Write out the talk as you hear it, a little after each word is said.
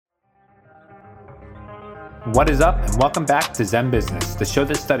What is up, and welcome back to Zen Business, the show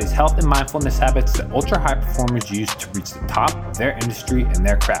that studies health and mindfulness habits that ultra-high performers use to reach the top of their industry and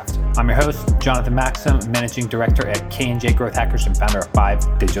their craft. I'm your host, Jonathan Maxim, Managing Director at K&J Growth Hackers and founder of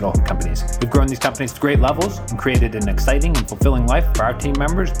 5 digital companies. We've grown these companies to great levels and created an exciting and fulfilling life for our team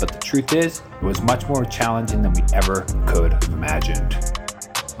members, but the truth is, it was much more challenging than we ever could have imagined.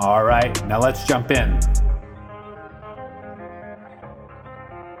 All right, now let's jump in.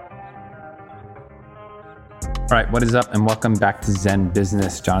 All right, what is up, and welcome back to Zen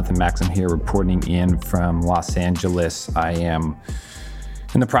Business. Jonathan Maxim here, reporting in from Los Angeles. I am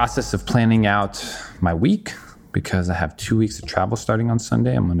in the process of planning out my week because I have 2 weeks of travel starting on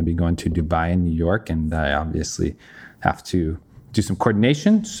Sunday. I'm going to be going to Dubai and New York, and I obviously have to do some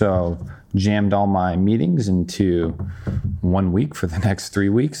coordination. So jammed all my meetings into 1 week for the next 3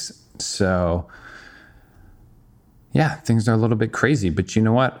 weeks. So yeah, things are a little bit crazy, but you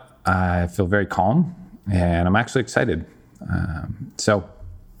know what? I feel very calm. And I'm actually excited. So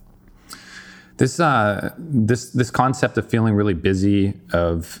this concept of feeling really busy,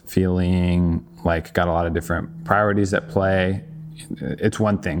 of feeling like got a lot of different priorities at play, it's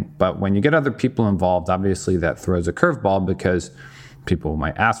one thing. But when you get other people involved, obviously that throws a curveball because people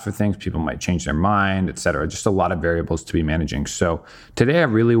might ask for things, people might change their mind, et cetera. Just a lot of variables to be managing. So today I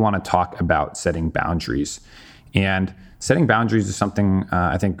really want to talk about setting boundaries. And setting boundaries is something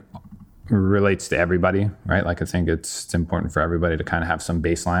I think relates to everybody, right? Like I think it's important for everybody to kind of have some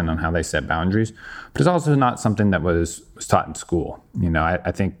baseline on how they set boundaries, but it's also not something that was taught in school. You know,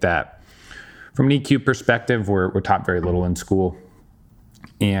 I think that from an EQ perspective, we're taught very little in school.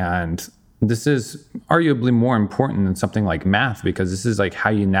 And this is arguably more important than something like math, because this is like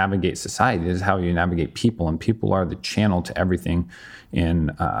how you navigate society. This is how you navigate people, and people are the channel to everything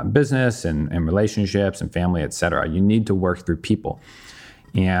in business and relationships and family, et cetera. You need to work through people.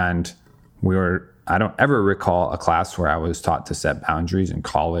 And I don't ever recall a class where I was taught to set boundaries in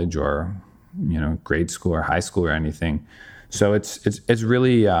college or, grade school or high school or anything. So it's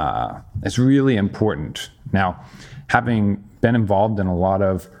really important. Now, having been involved in a lot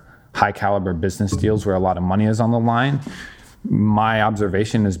of high caliber business deals where a lot of money is on the line, my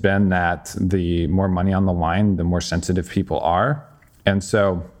observation has been that the more money on the line, the more sensitive people are. And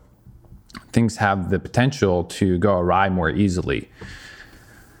so things have the potential to go awry more easily.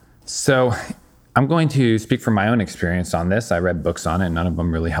 So I'm going to speak from my own experience on this. I read books on it. None of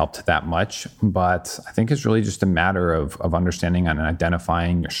them really helped that much. But I think it's really just a matter of understanding and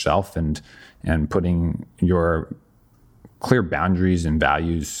identifying yourself and putting your clear boundaries and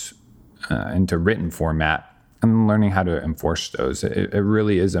values into written format and learning how to enforce those. It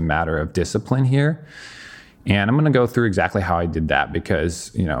really is a matter of discipline here. And I'm going to go through exactly how I did that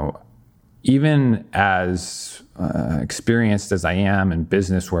because, even as experienced as I am in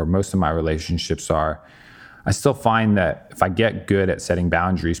business, where most of my relationships are, I still find that if I get good at setting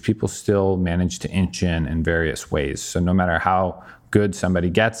boundaries, people still manage to inch in various ways. So no matter how good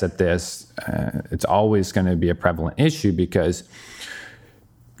somebody gets at this, it's always going to be a prevalent issue because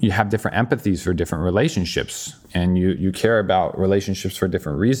you have different empathies for different relationships, and you care about relationships for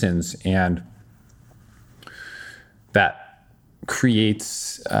different reasons, and that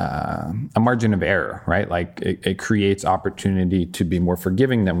creates a margin of error, right? Like it creates opportunity to be more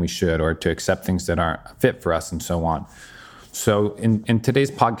forgiving than we should, or to accept things that aren't fit for us, and so on. So in today's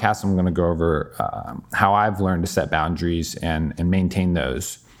podcast, I'm going to go over how I've learned to set boundaries and maintain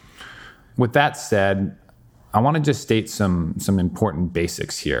those. With that said, I want to just state some important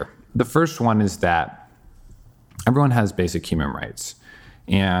basics here. The first one is that everyone has basic human rights,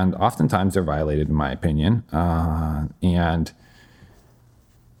 and oftentimes they're violated, in my opinion. And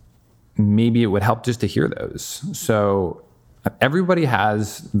maybe it would help just to hear those. So everybody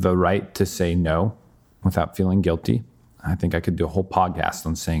has the right to say no without feeling guilty. I think I could do a whole podcast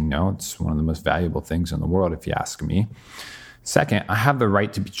on saying no. It's one of the most valuable things in the world, if you ask me. Second, I have the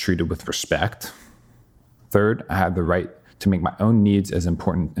right to be treated with respect. Third, I have the right to make my own needs as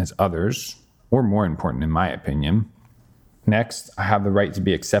important as others, or more important in my opinion. Next, I have the right to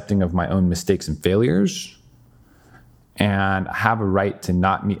be accepting of my own mistakes and failures. And I have a right to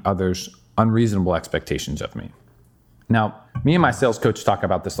not meet others' unreasonable expectations of me. Now, me and my sales coach talk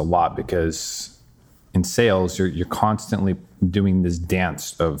about this a lot because in sales, you're constantly doing this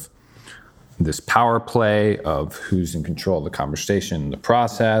dance of this power play of who's in control of the conversation, the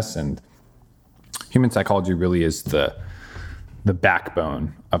process, and human psychology really is the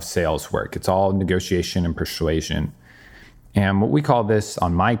backbone of sales work. It's all negotiation and persuasion. And what we call this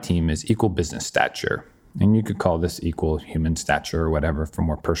on my team is equal business stature. And you could call this equal human stature or whatever for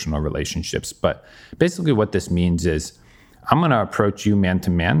more personal relationships. But basically what this means is I'm going to approach you man to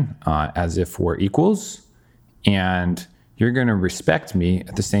man as if we're equals. And you're going to respect me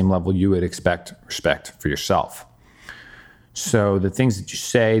at the same level you would expect respect for yourself. So the things that you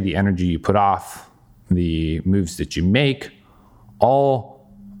say, the energy you put off, the moves that you make, all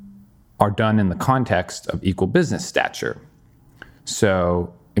are done in the context of equal business stature.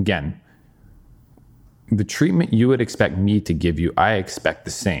 So again, the treatment you would expect me to give you, I expect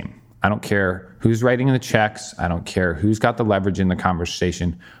the same. I don't care who's writing the checks. I don't care who's got the leverage in the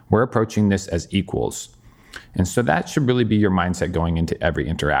conversation. We're approaching this as equals. And so that should really be your mindset going into every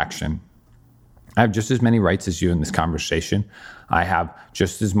interaction. I have just as many rights as you in this conversation. I have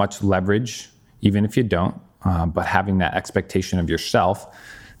just as much leverage, even if you don't, but having that expectation of yourself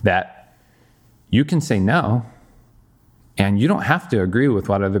that you can say no, and you don't have to agree with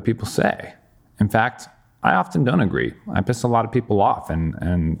what other people say. In fact, I often don't agree. I piss a lot of people off,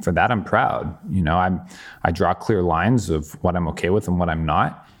 and for that I'm proud. I draw clear lines of what I'm okay with and what I'm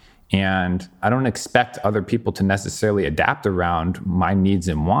not, and I don't expect other people to necessarily adapt around my needs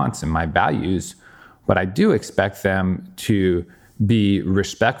and wants and my values, but I do expect them to be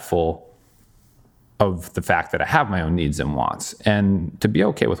respectful of the fact that I have my own needs and wants, and to be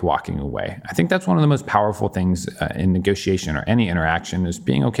okay with walking away. I think that's one of the most powerful things in negotiation or any interaction, is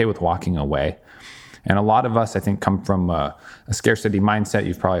being okay with walking away. And a lot of us, I think, come from a scarcity mindset.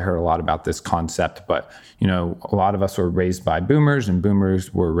 You've probably heard a lot about this concept, but a lot of us were raised by boomers, and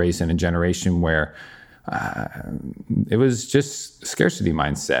boomers were raised in a generation where it was just scarcity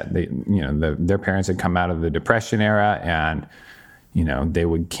mindset. Their parents had come out of the Depression era, and they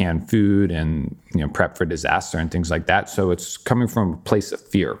would can food and prep for disaster and things like that. So it's coming from a place of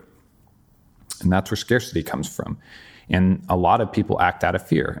fear, and that's where scarcity comes from. And a lot of people act out of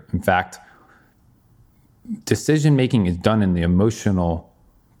fear. In fact, decision making is done in the emotional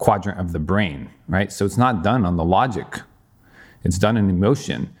quadrant of the brain, right? So it's not done on the logic. It's done in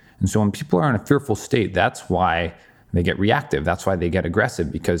emotion. And so when people are in a fearful state, that's why they get reactive. That's why they get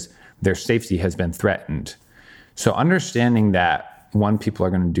aggressive, because their safety has been threatened. So understanding that, one, people are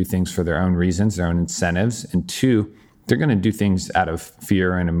going to do things for their own reasons, their own incentives, and two, they're going to do things out of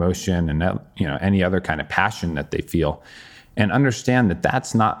fear and emotion and any other kind of passion that they feel. And understand that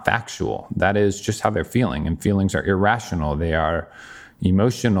that's not factual. That is just how they're feeling. And feelings are irrational. They are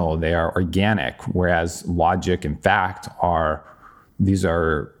emotional. They are organic. Whereas logic and fact these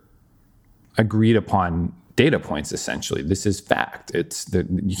are agreed upon data points, essentially. This is fact.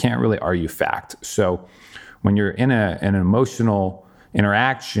 You can't really argue fact. So when you're in an emotional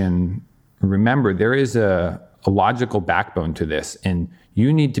interaction, remember there is a logical backbone to this. And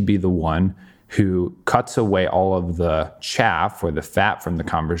you need to be the one who cuts away all of the chaff or the fat from the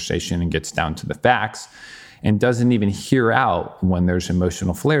conversation and gets down to the facts, and doesn't even hear out when there's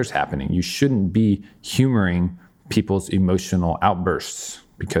emotional flares happening. You shouldn't be humoring people's emotional outbursts,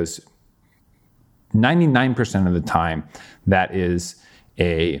 because 99% of the time that is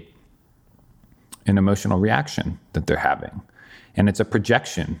an emotional reaction that they're having. And it's a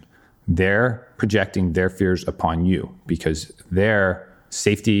projection. They're projecting their fears upon you because their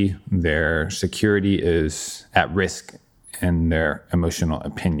safety, their security is at risk in their emotional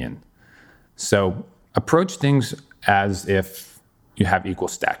opinion. So approach things as if you have equal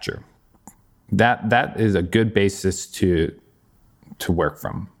stature. That is a good basis to work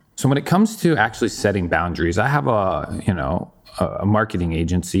from. So when it comes to actually setting boundaries, I have a marketing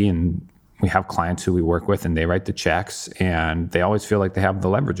agency, and we have clients who we work with, and they write the checks, and they always feel like they have the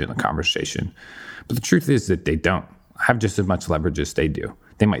leverage in the conversation. But the truth is that they don't. I have just as much leverage as they do.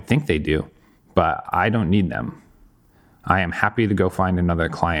 They might think they do, but I don't need them. I am happy to go find another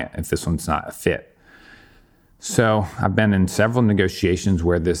client if this one's not a fit. So I've been in several negotiations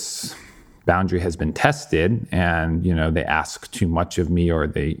where this boundary has been tested, and they ask too much of me, or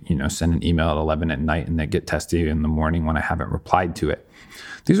they send an email at 11 at night and they get testy in the morning when I haven't replied to it.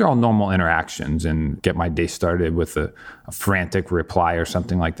 These are all normal interactions, and get my day started with a frantic reply or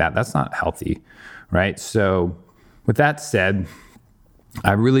something like that. That's not healthy, right? So with that said,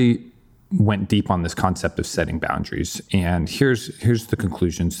 I really went deep on this concept of setting boundaries, and here's the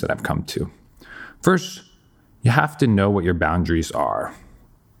conclusions that I've come to. First, you have to know what your boundaries are.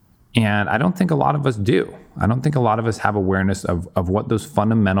 And I don't think a lot of us do. I don't think a lot of us have awareness of what those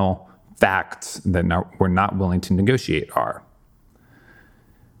fundamental facts that we're not willing to negotiate are.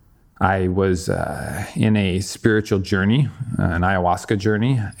 I was in a spiritual journey, an ayahuasca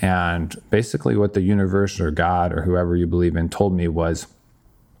journey, and basically what the universe or God or whoever you believe in told me was,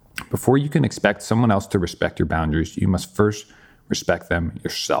 before you can expect someone else to respect your boundaries, you must first respect them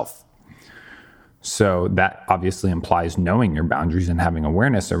yourself. So that obviously implies knowing your boundaries and having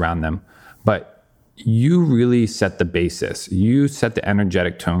awareness around them. But you really set the basis. You set the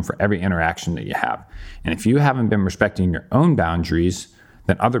energetic tone for every interaction that you have. And if you haven't been respecting your own boundaries,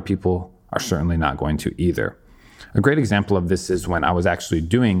 then other people are certainly not going to either. A great example of this is when I was actually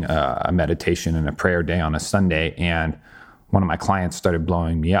doing a meditation and a prayer day on a Sunday, and one of my clients started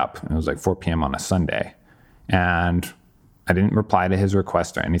blowing me up. It was like 4 p.m. on a Sunday. And I didn't reply to his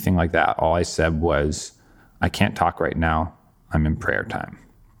request or anything like that. All I said was, I can't talk right now. I'm in prayer time.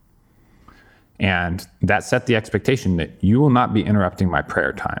 And that set the expectation that you will not be interrupting my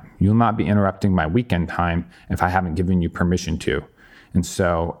prayer time. You'll not be interrupting my weekend time if I haven't given you permission to. And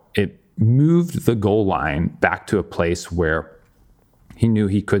so it moved the goal line back to a place where he knew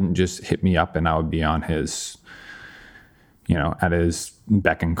he couldn't just hit me up and I would be on his, at his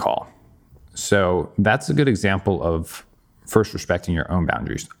beck and call. So that's a good example of first respecting your own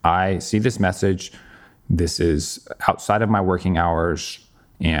boundaries. I see this message. This is outside of my working hours,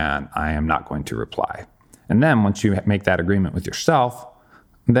 and I am not going to reply. And then once you make that agreement with yourself,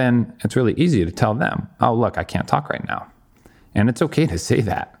 then it's really easy to tell them, oh, look, I can't talk right now. And it's okay to say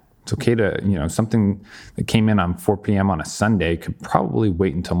that. It's okay to, something that came in on 4 p.m. on a Sunday could probably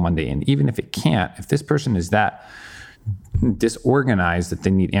wait until Monday. And even if it can't, if this person is that disorganized that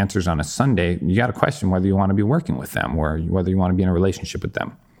they need answers on a Sunday, you got to question whether you want to be working with them or whether you want to be in a relationship with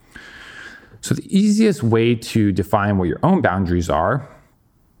them. So the easiest way to define what your own boundaries are,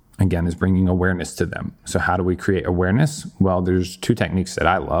 again, is bringing awareness to them. So how do we create awareness? Well, there's 2 techniques that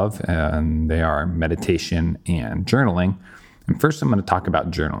I love, and they are meditation and journaling. And first, I'm going to talk about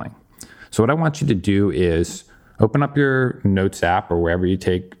journaling. So what I want you to do is open up your notes app or wherever you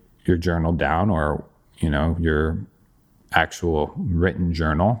take your journal down, or, your actual written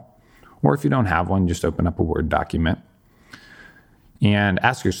journal. Or if you don't have one, just open up a Word document and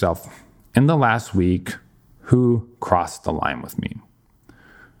ask yourself, in the last week, who crossed the line with me?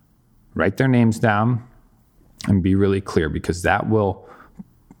 Write their names down and be really clear, because that will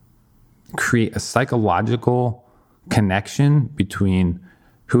create a psychological connection between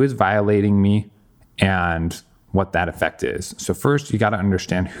who is violating me and what that effect is. So first, you got to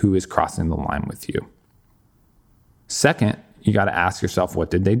understand who is crossing the line with you. Second, you got to ask yourself, what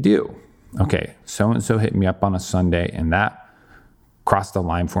did they do? Okay, so-and-so hit me up on a Sunday, and that crossed the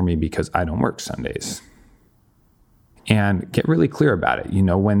line for me because I don't work Sundays. And get really clear about it.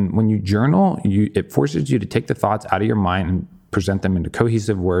 When you journal, it forces you to take the thoughts out of your mind and present them into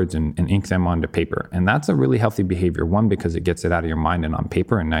cohesive words and ink them onto paper. And that's a really healthy behavior. 1, because it gets it out of your mind and on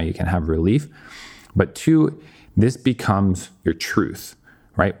paper, and now you can have relief. But 2, this becomes your truth,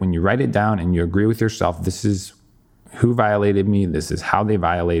 right? When you write it down and you agree with yourself, this is who violated me, this is how they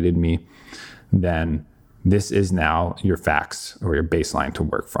violated me, then this is now your facts or your baseline to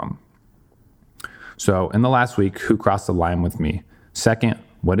work from. So in the last week, who crossed the line with me? Second,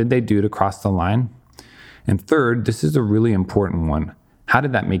 what did they do to cross the line? And third, this is a really important one. How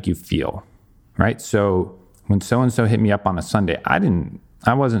did that make you feel? Right? So when so-and-so hit me up on a Sunday,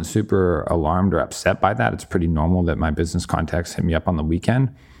 I wasn't super alarmed or upset by that. It's pretty normal that my business contacts hit me up on the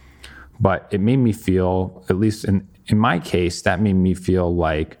weekend. But it made me feel, at least in my case, that made me feel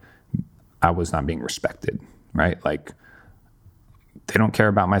like I was not being respected, right? Like, they don't care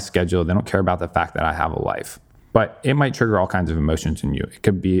about my schedule. They don't care about the fact that I have a life. But it might trigger all kinds of emotions in you. It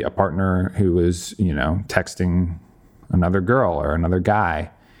could be a partner who is, texting another girl or another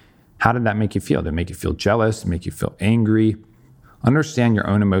guy. How did that make you feel? Did it make you feel jealous? Make you feel angry? Understand your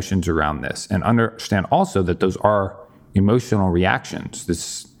own emotions around this, and understand also that those are emotional reactions.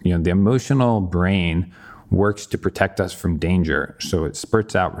 The emotional brain works to protect us from danger. So it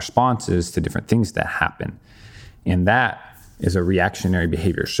spurts out responses to different things that happen. And that is a reactionary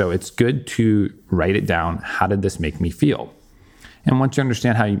behavior. So it's good to write it down. How did this make me feel? And once you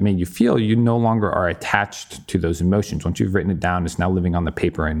understand how it made you feel, you no longer are attached to those emotions. Once you've written it down, it's now living on the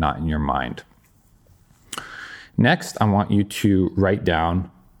paper and not in your mind. Next, I want you to write down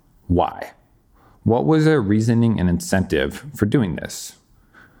why. What was their reasoning and incentive for doing this?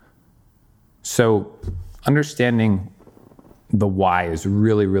 So understanding the why is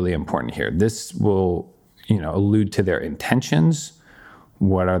really, really important here. This will allude to their intentions.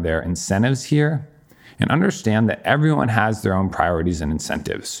 What are their incentives here? And understand that everyone has their own priorities and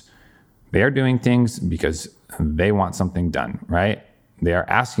incentives. They are doing things because they want something done, right? They are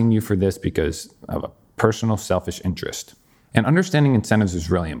asking you for this because of a personal selfish interest. And understanding incentives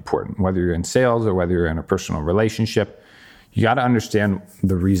is really important. Whether you're in sales or whether you're in a personal relationship, you got to understand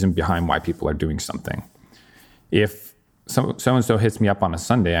the reason behind why people are doing something. If so-and-so hits me up on a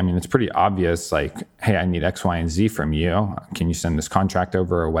Sunday, it's pretty obvious, like, hey, I need X, Y, and Z from you. Can you send this contract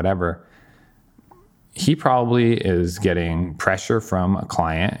over or whatever? he probably is getting pressure from a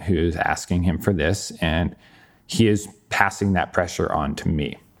client who's asking him for this, and he is passing that pressure on to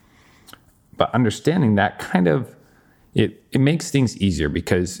me. But understanding that kind of, it makes things easier,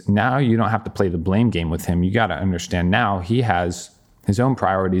 because now you don't have to play the blame game with him. You got to understand now he has his own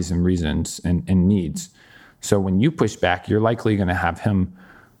priorities and reasons and needs. So when you push back, you're likely going to have him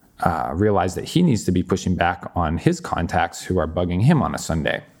realize that he needs to be pushing back on his contacts who are bugging him on a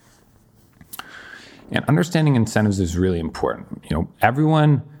Sunday. And understanding incentives is really important.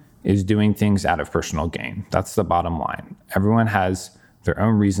 Everyone is doing things out of personal gain. That's the bottom line. Everyone has their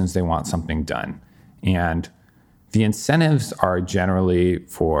own reasons they want something done. And the incentives are generally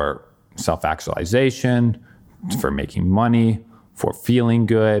for self-actualization, for making money, for feeling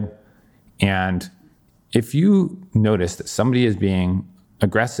good. And if you notice that somebody is being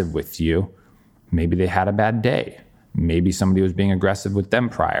aggressive with you, maybe they had a bad day. Maybe somebody was being aggressive with them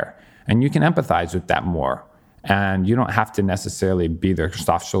prior. And you can empathize with that more. And you don't have to necessarily be their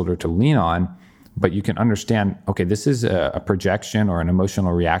soft shoulder to lean on, but you can understand, okay, this is a projection or an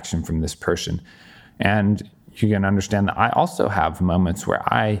emotional reaction from this person. And you can understand that I also have moments where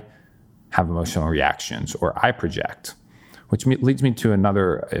I have emotional reactions or I project, which leads me to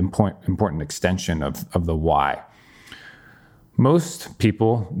another important extension of the why. Most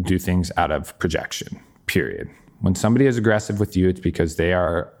people do things out of projection, period. When somebody is aggressive with you, it's because they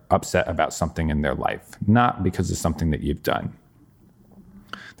are upset about something in their life, not because of something that you've done.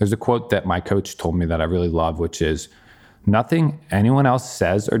 There's a quote that my coach told me that I really love, which is, nothing anyone else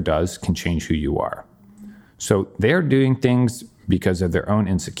says or does can change who you are. So they're doing things because of their own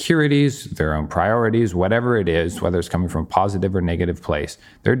insecurities, their own priorities, whatever it is, whether it's coming from a positive or negative place,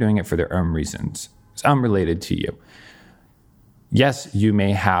 they're doing it for their own reasons. It's unrelated to you. Yes, you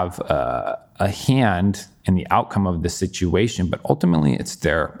may have a hand in the outcome of the situation, but ultimately it's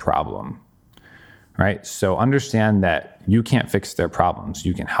their problem, right? So understand that you can't fix their problems.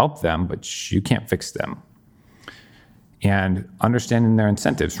 You can help them, but you can't fix them. And understanding their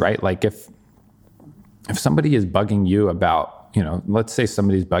incentives, right? Like if somebody is bugging you about, let's say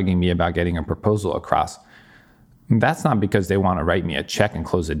somebody's bugging me about getting a proposal across, that's not because they want to write me a check and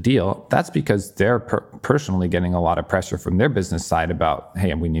close a deal. That's because they're personally getting a lot of pressure from their business side about,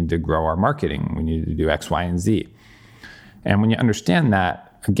 hey, we need to grow our marketing. We need to do X, Y, and Z. And when you understand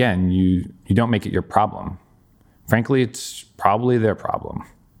that, again, you don't make it your problem. Frankly, it's probably their problem.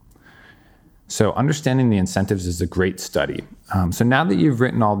 So understanding the incentives is a great study. So now that you've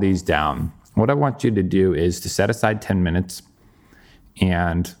written all these down, what I want you to do is to set aside 10 minutes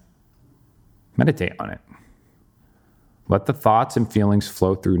and meditate on it. Let the thoughts and feelings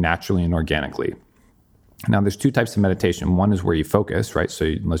flow through naturally and organically. Now, there's two types of meditation. One is where you focus, right?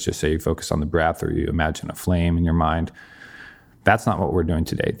 So let's just say you focus on the breath, or you imagine a flame in your mind. That's not what we're doing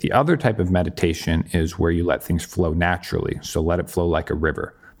today. The other type of meditation is where you let things flow naturally. So let it flow like a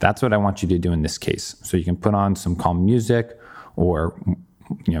river. That's what I want you to do in this case. So you can put on some calm music or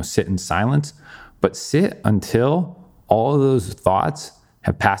sit in silence, but sit until all of those thoughts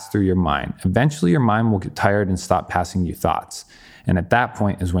have passed through your mind. Eventually your mind will get tired and stop passing you thoughts. And at that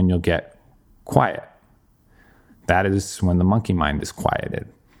point is when you'll get quiet. That is when the monkey mind is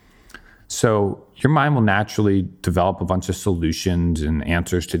quieted. So your mind will naturally develop a bunch of solutions and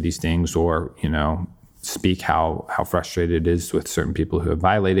answers to these things, or, speak how frustrated it is with certain people who have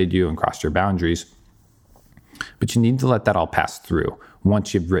violated you and crossed your boundaries. But you need to let that all pass through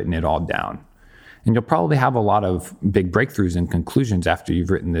once you've written it all down. And you'll probably have a lot of big breakthroughs and conclusions after you've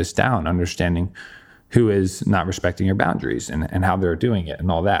written this down, understanding who is not respecting your boundaries and how they're doing it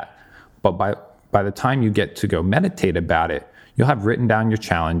and all that. But by the time you get to go meditate about it, you'll have written down your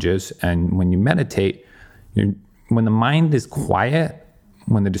challenges. And when you meditate, when the mind is quiet,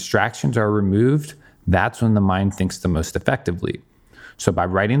 when the distractions are removed, that's when the mind thinks the most effectively. So by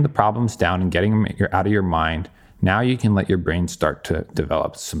writing the problems down and getting them out of your mind, now you can let your brain start to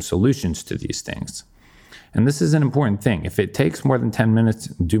develop some solutions to these things. And this is an important thing. If it takes more than 10 minutes,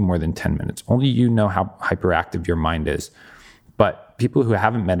 do more than 10 minutes. Only you know how hyperactive your mind is. But people who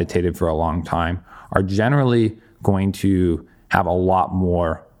haven't meditated for a long time are generally going to have a lot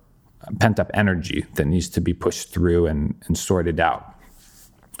more pent-up energy that needs to be pushed through and sorted out.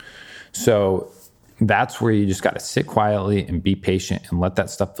 So that's where you just got to sit quietly and be patient and let that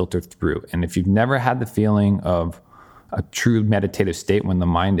stuff filter through. And if you've never had the feeling of a true meditative state when the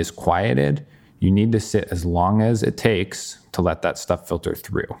mind is quieted, you need to sit as long as it takes to let that stuff filter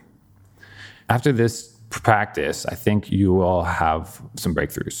through. After this practice, I think you will have some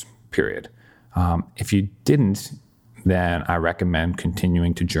breakthroughs, period. If you didn't, then I recommend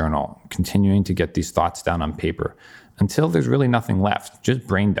continuing to journal, continuing to get these thoughts down on paper until there's really nothing left. Just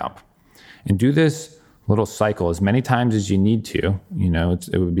brain dump. And do this little cycle as many times as you need to.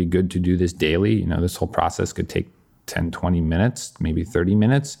 It would be good to do this daily. This whole process could take 10, 20 minutes, maybe 30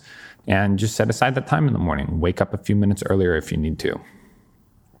 minutes, and just set aside that time in the morning. Wake up a few minutes earlier if you need to.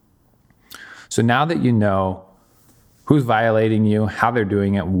 So now that you know who's violating you, how they're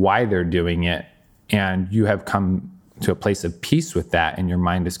doing it, why they're doing it, and you have come to a place of peace with that and your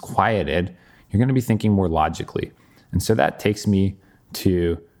mind is quieted, you're going to be thinking more logically. And so that takes me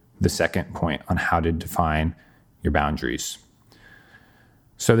to the second point on how to define your boundaries.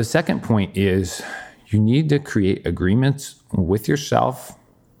 So the second point is you need to create agreements with yourself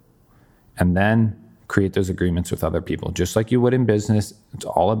and then create those agreements with other people. Just like you would in business, it's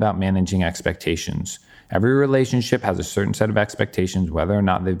all about managing expectations. Every relationship has a certain set of expectations, whether or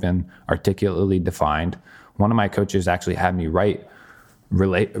not they've been articulately defined. One of my coaches actually had me write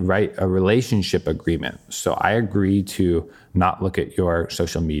a relationship agreement. So I agree to not look at your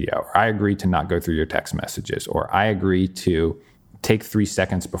social media, or I agree to not go through your text messages, or I agree to take 3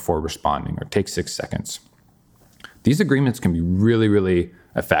 seconds before responding, or take 6 seconds. These agreements can be really, really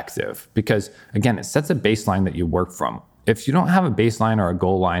effective because, again, it sets a baseline that you work from. If you don't have a baseline or a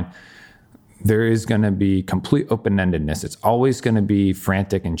goal line, there is going to be complete open-endedness. It's always going to be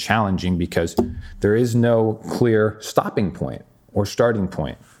frantic and challenging because there is no clear stopping point or starting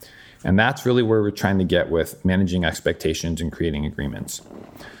point. And that's really where we're trying to get with managing expectations and creating agreements.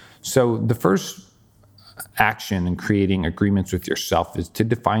 So the first action in creating agreements with yourself is to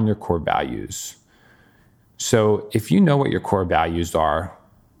define your core values. So if you know what your core values are,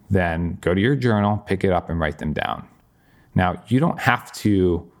 then go to your journal, pick it up, and write them down. Now, you don't have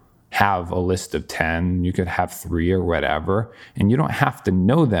to have a list of 10. You could have 3 or whatever, and you don't have to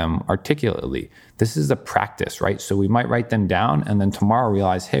know them articulately. This is a practice, right? So we might write them down and then tomorrow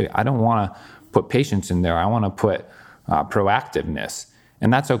realize, hey, I don't want to put patience in there. I want to put proactiveness,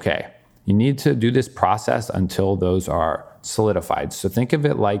 and that's okay. You need to do this process until those are solidified. So think of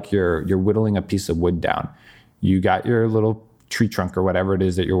it like you're whittling a piece of wood down. You got your little tree trunk or whatever it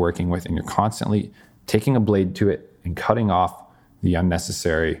is that you're working with, and you're constantly taking a blade to it and cutting off the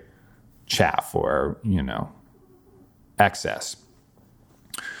unnecessary chaff or, excess.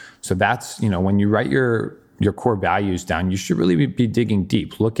 So that's, when you write your core values down, you should really be digging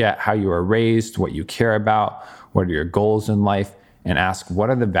deep. Look at how you were raised, what you care about, what are your goals in life, and ask, what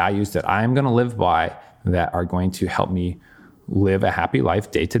are the values that I am going to live by that are going to help me live a happy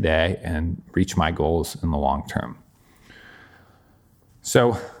life day to day and reach my goals in the long term.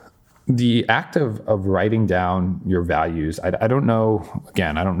 So the act of writing down your values, I don't know,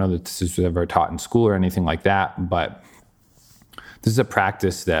 again, I don't know that this is ever taught in school or anything like that, but this is a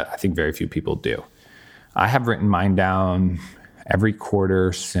practice that I think very few people do. I have written mine down every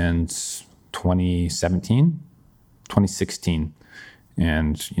quarter since 2016.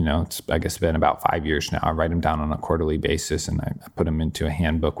 And, it's, I guess, been about 5 years now. I write them down on a quarterly basis, and I put them into a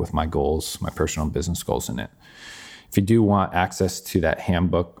handbook with my goals, my personal and business goals in it. If you do want access to that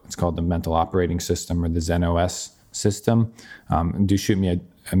handbook, it's called the Mental Operating System or the Zen OS system. Do shoot me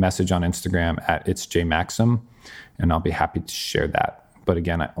a message on Instagram at itsjmaxim, and I'll be happy to share that. But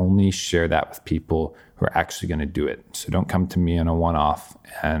again, I only share that with people who are actually going to do it. So don't come to me on a one-off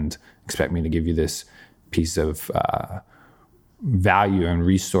and expect me to give you this piece of value and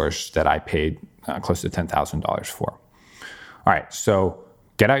resource that I paid close to $10,000 for. All right, so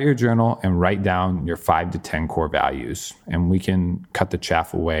get out your journal and write down your 5 to 10 core values, and we can cut the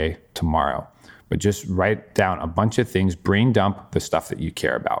chaff away tomorrow. But just write down a bunch of things, brain dump the stuff that you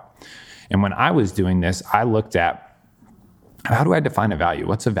care about. And when I was doing this, I looked at, how do I define a value?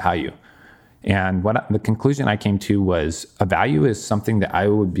 What's a value? And the conclusion I came to was a value is something that I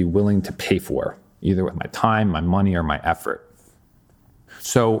would be willing to pay for, either with my time, my money, or my effort.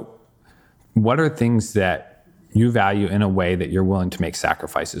 So what are things that you value in a way that you're willing to make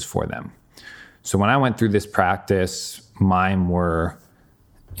sacrifices for them? So when I went through this practice, mine were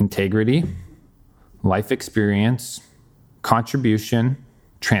integrity, life experience, contribution,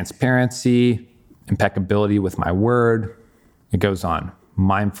 transparency, impeccability with my word. It goes on.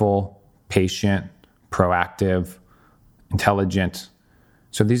 Mindful, patient, proactive, intelligent.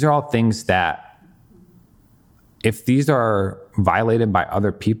 So these are all things that if these are violated by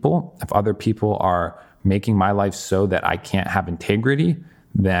other people, if other people are making my life so that I can't have integrity,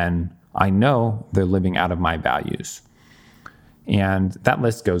 then I know they're living out of my values. And that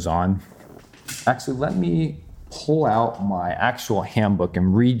list goes on. Actually, let me pull out my actual handbook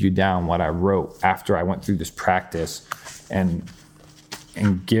and read you down what I wrote after I went through this practice and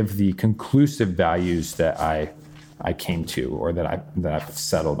give the conclusive values that I came to, or that I've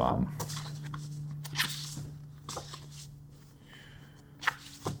settled on.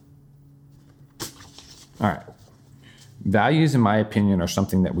 All right. Values, in my opinion, are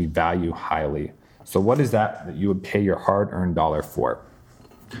something that we value highly. So what is that you would pay your hard-earned dollar for?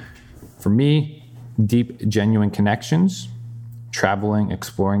 For me, deep, genuine connections, traveling,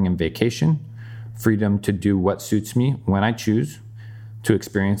 exploring, and vacation, freedom to do what suits me when I choose, to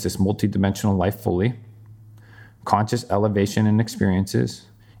experience this multidimensional life fully, conscious elevation and experiences,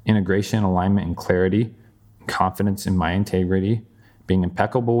 integration, alignment, and clarity, confidence in my integrity, being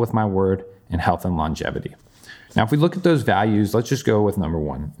impeccable with my word, and health and longevity. Now, if we look at those values, let's just go with number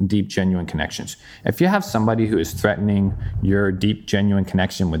one, deep, genuine connections. If you have somebody who is threatening your deep, genuine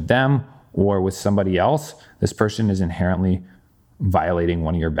connection with them or with somebody else, this person is inherently violating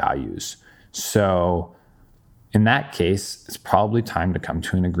one of your values. So in that case, it's probably time to come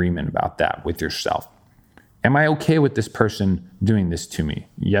to an agreement about that with yourself. Am I okay with this person doing this to me?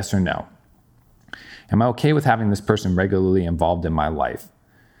 Yes or no? Am I okay with having this person regularly involved in my life?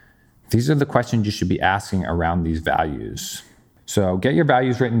 These are the questions you should be asking around these values. So get your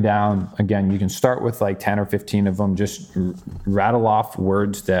values written down. Again, you can start with like 10 or 15 of them. Just rattle off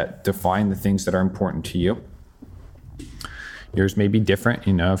words that define the things that are important to you. Yours may be different.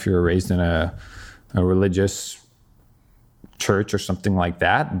 If you're raised in a religious church or something like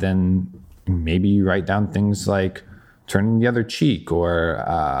that, then maybe you write down things like turning the other cheek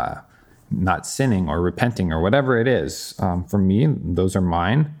or not sinning or repenting or whatever it is. For me, those are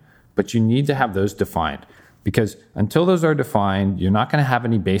mine. But you need to have those defined, because until those are defined, you're not going to have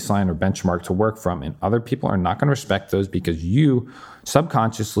any baseline or benchmark to work from, and other people are not going to respect those because you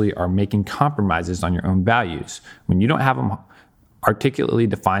subconsciously are making compromises on your own values. When you don't have them articulately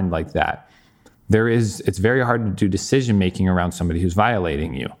defined like that, it's very hard to do decision making around somebody who's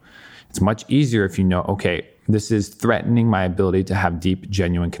violating you. It's much easier if you know, okay, this is threatening my ability to have deep,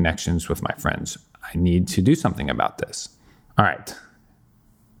 genuine connections with my friends. I need to do something about this. All right.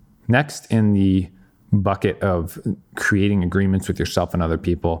 Next in the bucket of creating agreements with yourself and other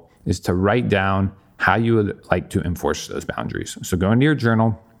people is to write down how you would like to enforce those boundaries. So go into your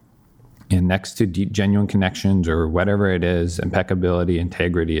journal, and next to deep, genuine connections or whatever it is, impeccability,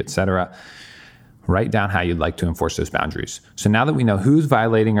 integrity, etc., write down how you'd like to enforce those boundaries. So now that we know who's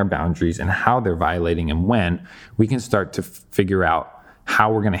violating our boundaries and how they're violating and when, we can start to figure out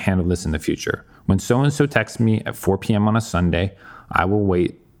how we're going to handle this in the future. When so-and-so texts me at 4 p.m. on a Sunday, I will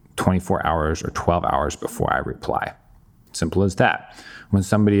wait 24 hours or 12 hours before I reply. Simple as that. When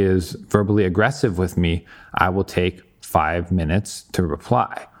somebody is verbally aggressive with me, I will take 5 minutes to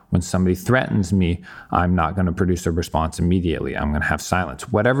reply. When somebody threatens me, I'm not going to produce a response immediately. I'm going to have silence.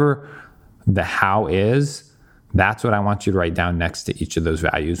 Whatever the how is, that's what I want you to write down next to each of those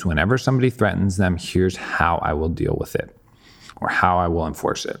values. Whenever somebody threatens them, here's how I will deal with it or how I will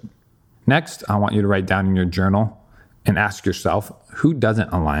enforce it. Next, I want you to write down in your journal and ask yourself, who doesn't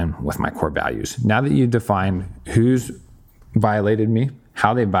align with my core values? Now that you've defined who's violated me,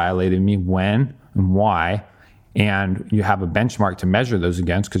 how they violated me, when and why, and you have a benchmark to measure those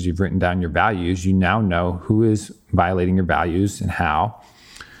against because you've written down your values, you now know who is violating your values and how.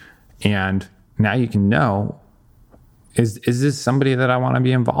 And now you can know, is this somebody that I want to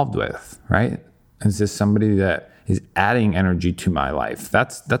be involved with, right? Is this somebody that is adding energy to my life?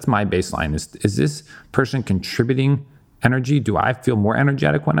 That's my baseline. Is this person contributing energy? Do I feel more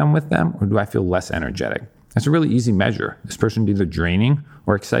energetic when I'm with them, or do I feel less energetic? That's a really easy measure. This person is either draining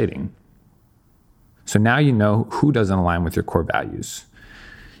or exciting. So now you know who doesn't align with your core values.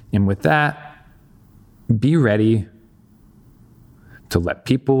 And with that, be ready to let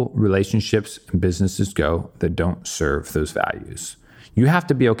people, relationships, and businesses go that don't serve those values. You have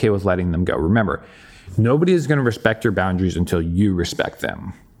to be okay with letting them go. Remember, nobody is going to respect your boundaries until you respect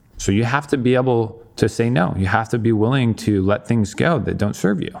them. So you have to be able to say no. You have to be willing to let things go that don't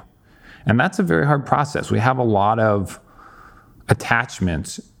serve you. And that's a very hard process. We have a lot of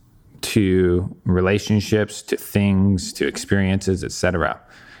attachments to relationships, to things, to experiences, etc.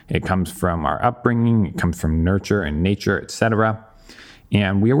 It comes from our upbringing, it comes from nurture and nature, etc.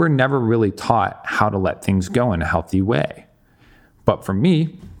 And we were never really taught how to let things go in a healthy way. But for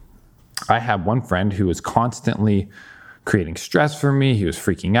me, I had one friend who was constantly creating stress for me. He was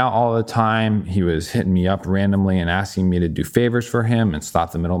freaking out all the time. He was hitting me up randomly and asking me to do favors for him and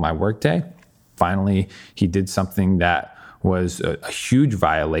stop the middle of my workday. Finally, he did something that was a huge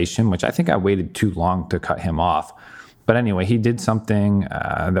violation, which I think I waited too long to cut him off. But anyway, he did something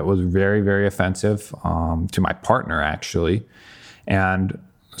that was very, very offensive to my partner, actually. And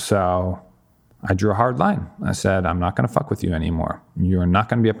so I drew a hard line. I said, I'm not going to fuck with you anymore. You're not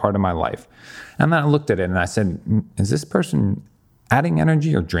going to be a part of my life. And then I looked at it and I said, is this person adding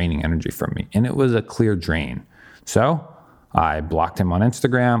energy or draining energy from me? And it was a clear drain. So I blocked him on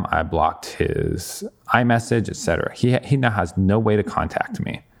Instagram. I blocked his iMessage, etc. He now has no way to contact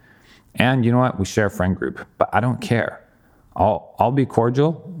me. And you know what? We share a friend group, but I don't care. I'll be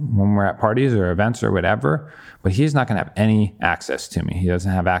cordial when we're at parties or events or whatever, but he's not going to have any access to me. He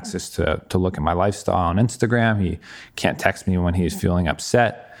doesn't have access to look at my lifestyle on Instagram. He can't text me when he's feeling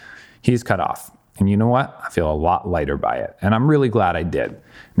upset. He's cut off. And you know what? I feel a lot lighter by it. And I'm really glad I did.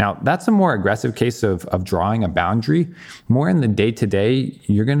 Now, that's a more aggressive case of drawing a boundary. More in the day-to-day,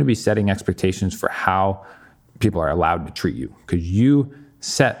 you're going to be setting expectations for how people are allowed to treat you, because you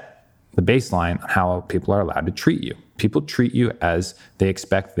set the baseline on how people are allowed to treat you. People treat you as they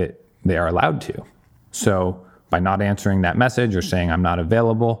expect that they are allowed to. So by not answering that message or saying I'm not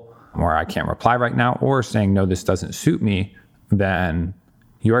available or I can't reply right now or saying no, this doesn't suit me, then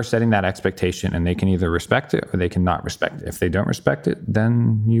you are setting that expectation, and they can either respect it or they can not respect it. If they don't respect it,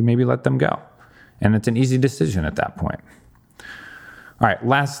 then you maybe let them go. And it's an easy decision at that point. All right,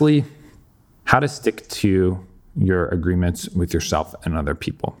 lastly, how to stick to your agreements with yourself and other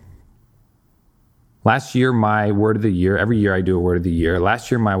people. Last year, my word of the year, every year I do a word of the year.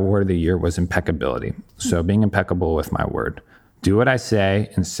 Last year, my word of the year was impeccability. So being impeccable with my word. Do what I say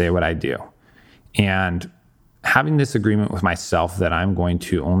and say what I do. And having this agreement with myself that I'm going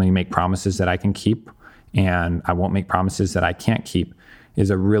to only make promises that I can keep and I won't make promises that I can't keep is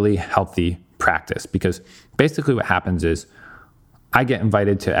a really healthy practice, because basically what happens is I get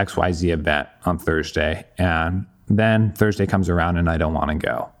invited to XYZ event on Thursday, and then Thursday comes around and I don't want to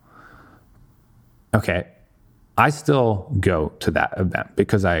go. Okay, I still go to that event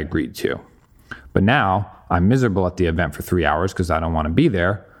because I agreed to. But now I'm miserable at the event for 3 hours because I don't want to be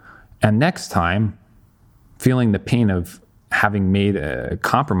there. And next time, feeling the pain of having made a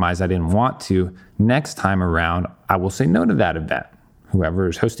compromise I didn't want to, next time around, I will say no to that event, whoever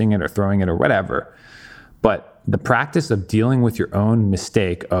is hosting it or throwing it or whatever. But the practice of dealing with your own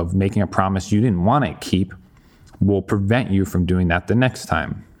mistake of making a promise you didn't want to keep will prevent you from doing that the next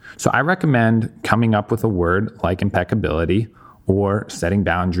time. So I recommend coming up with a word like impeccability or setting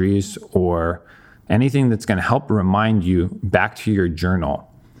boundaries or anything that's going to help remind you back to your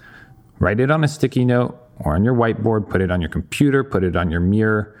journal. Write it on a sticky note or on your whiteboard, put it on your computer, put it on your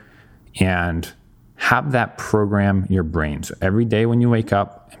mirror, and have that program your brain. So every day when you wake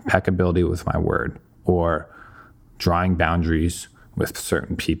up, impeccability with my word, or drawing boundaries with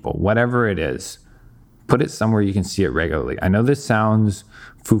certain people, whatever it is, put it somewhere you can see it regularly. I know this sounds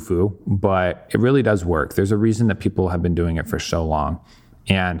foo-foo, but it really does work. There's a reason that people have been doing it for so long.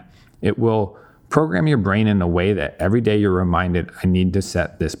 And it will program your brain in a way that every day you're reminded, I need to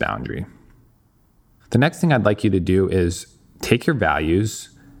set this boundary. The next thing I'd like you to do is take your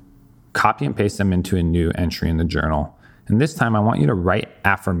values, copy and paste them into a new entry in the journal. And this time I want you to write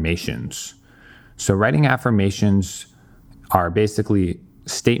affirmations. So writing affirmations are basically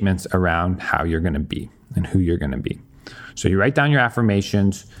statements around how you're going to be and who you're going to be. So you write down your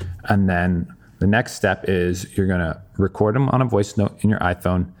affirmations, and then the next step is you're going to record them on a voice note in your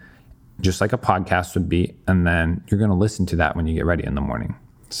iPhone, just like a podcast would be, and then you're going to listen to that when you get ready in the morning.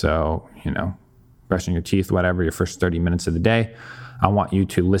 So, brushing your teeth, whatever, your first 30 minutes of the day, I want you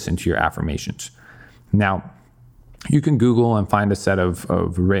to listen to your affirmations. Now, you can Google and find a set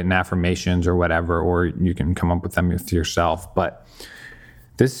of written affirmations or whatever, or you can come up with them with yourself. But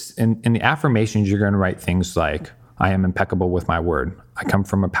this in the affirmations, you're going to write things like, I am impeccable with my word. I come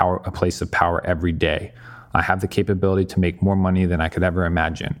from a place of power every day. I have the capability to make more money than I could ever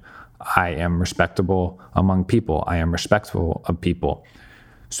imagine. I am respectable among people. I am respectful of people.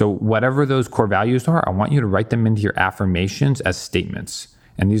 So whatever those core values are, I want you to write them into your affirmations as statements.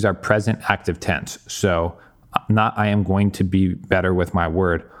 And these are present active tense. So not I am going to be better with my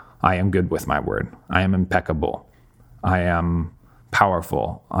word. I am good with my word. I am impeccable. I am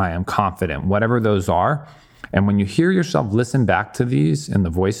powerful. I am confident, whatever those are. And when you hear yourself listen back to these in the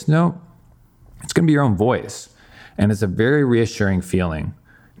voice note, it's going to be your own voice. And it's a very reassuring feeling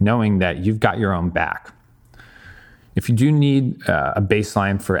knowing that you've got your own back. If you do need a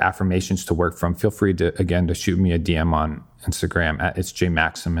baseline for affirmations to work from, feel free to shoot me a DM on Instagram at It's J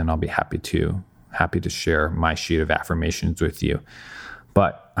Maxim, and I'll be happy to share my sheet of affirmations with you.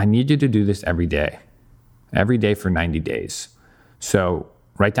 But I need you to do this every day for 90 days. So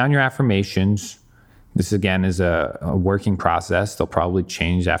write down your affirmations. This again is a working process. They'll probably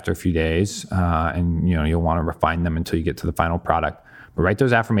change after a few days, and you'll want to refine them until you get to the final product. But write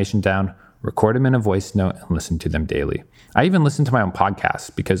those affirmations down. Record them in a voice note and listen to them daily. I even listen to my own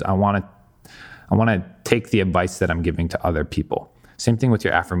podcasts because I want to take the advice that I'm giving to other people. Same thing with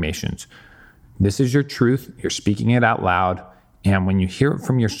your affirmations. This is your truth. You're speaking it out loud. And when you hear it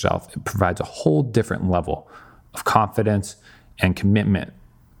from yourself, it provides a whole different level of confidence and commitment,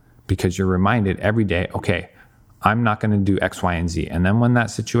 because you're reminded every day, okay, I'm not going to do X, Y, and Z. And then when that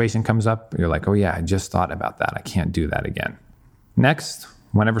situation comes up, you're like, oh yeah, I just thought about that. I can't do that again. Next,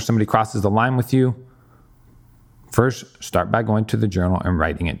 whenever somebody crosses the line with you, first, start by going to the journal and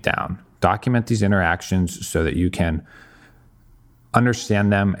writing it down. Document these interactions so that you can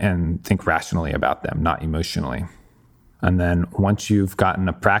understand them and think rationally about them, not emotionally. And then once you've gotten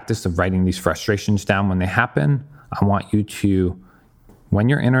a practice of writing these frustrations down when they happen, I want you to, when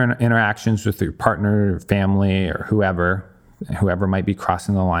you're in interactions with your partner, or family, or whoever might be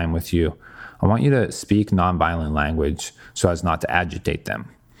crossing the line with you, I want you to speak nonviolent language so as not to agitate them.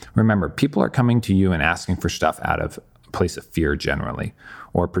 Remember, people are coming to you and asking for stuff out of a place of fear generally,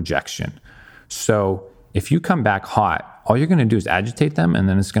 or projection. So if you come back hot, all you're going to do is agitate them, and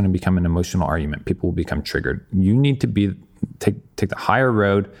then it's going to become an emotional argument. People will become triggered. You need to take the higher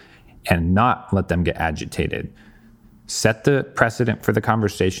road and not let them get agitated. Set the precedent for the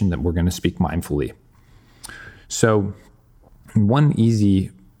conversation that we're going to speak mindfully. So one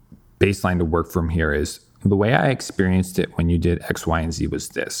easy baseline to work from here is the way I experienced it when you did X, Y, and Z was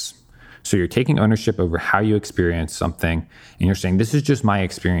this. So you're taking ownership over how you experience something, and you're saying, this is just my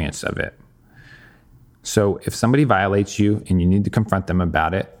experience of it. So if somebody violates you and you need to confront them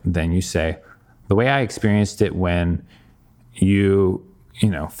about it, then you say, the way I experienced it when you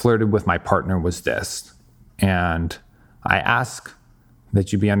flirted with my partner was this. And I ask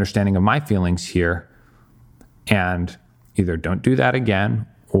that you be understanding of my feelings here and either don't do that again,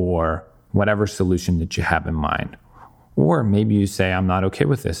 or whatever solution that you have in mind. Or maybe you say, I'm not okay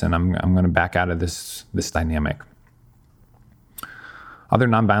with this and I'm going to back out of this dynamic. Other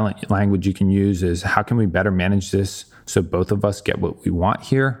nonviolent language you can use is, how can we better manage this so both of us get what we want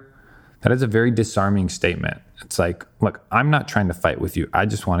here? That is a very disarming statement. It's like, look, I'm not trying to fight with you. I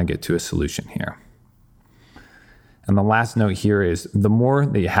just want to get to a solution here. And the last note here is, the more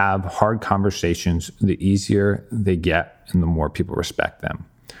that you have hard conversations, the easier they get and the more people respect them.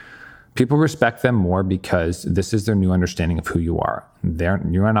 People respect them more because this is their new understanding of who you are.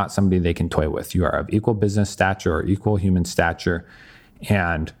 You are not somebody they can toy with. You are of equal business stature or equal human stature.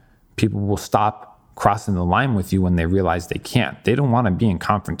 And people will stop crossing the line with you when they realize they can't. They don't want to be in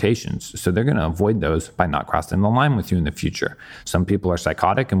confrontations, so they're going to avoid those by not crossing the line with you in the future. Some people are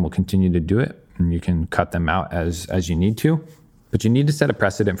psychotic and will continue to do it, and you can cut them out as you need to. But you need to set a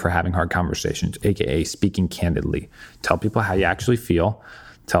precedent for having hard conversations, aka speaking candidly. Tell people how you actually feel.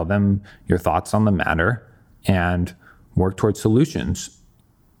 Tell them your thoughts on the matter, and work towards solutions.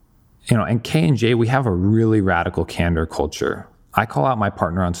 And K&J, we have a really radical candor culture. I call out my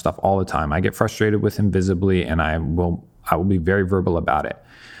partner on stuff all the time. I get frustrated with him visibly, and I will be very verbal about it.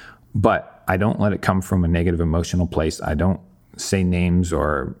 But I don't let it come from a negative emotional place. I don't say names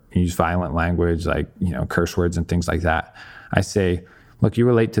or use violent language like, curse words and things like that. I say, look, you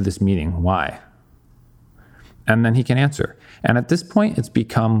were late to this meeting. Why? And then he can answer. And at this point, it's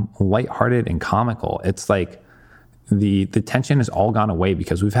become lighthearted and comical. It's like the tension has all gone away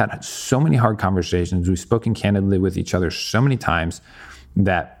because we've had so many hard conversations. We've spoken candidly with each other so many times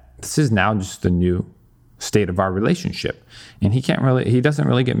that this is now just the new state of our relationship. And he doesn't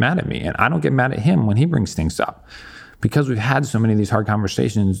really get mad at me. And I don't get mad at him when he brings things up. Because we've had so many of these hard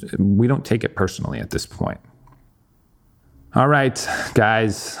conversations, we don't take it personally at this point. All right,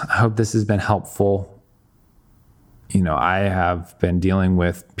 guys, I hope this has been helpful. I have been dealing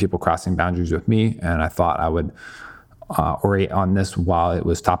with people crossing boundaries with me, and I thought I would orate on this while it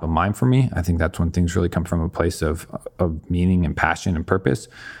was top of mind for me. I think that's when things really come from a place of meaning and passion and purpose.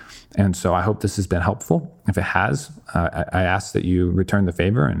 And so I hope this has been helpful. If it has, I ask that you return the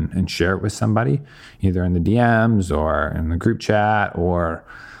favor and share it with somebody, either in the DMs or in the group chat or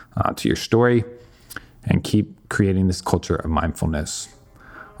to your story, and keep creating this culture of mindfulness.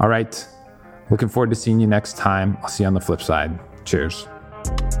 All right. Looking forward to seeing you next time. I'll see you on the flip side. Cheers.